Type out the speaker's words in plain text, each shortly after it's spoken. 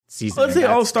season. Let's say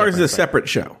All Stars is a separate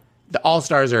show. The All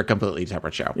Stars are a completely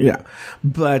separate show. Yeah,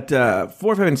 but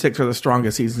 4, 5, and 6 are the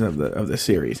strongest seasons of the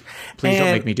series. Please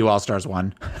don't make me do All Stars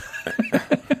 1.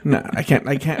 No, I can't.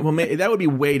 Well, that would be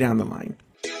way down the line.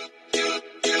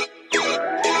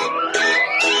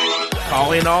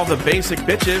 Calling all the basic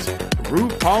bitches,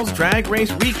 RuPaul's Drag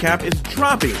Race Recap is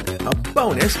dropping a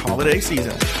bonus holiday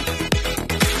season.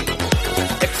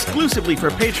 Exclusively for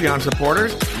Patreon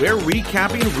supporters, we're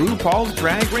recapping RuPaul's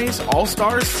Drag Race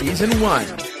All-Stars Season 1.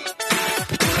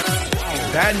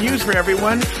 Bad news for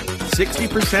everyone,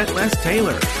 60% less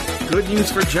Taylor. Good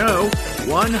news for Joe,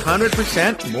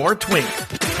 100% more Twink.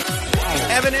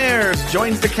 Evan Ayres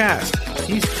joins the cast.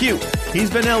 He's cute, he's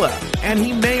vanilla, and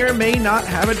he may or may not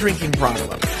have a drinking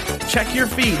problem. Check your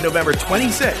feed November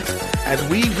 26th as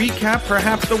we recap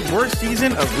perhaps the worst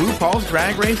season of RuPaul's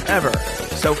Drag Race ever.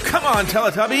 So come on,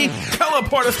 Teletubby,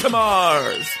 teleport us to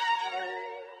Mars!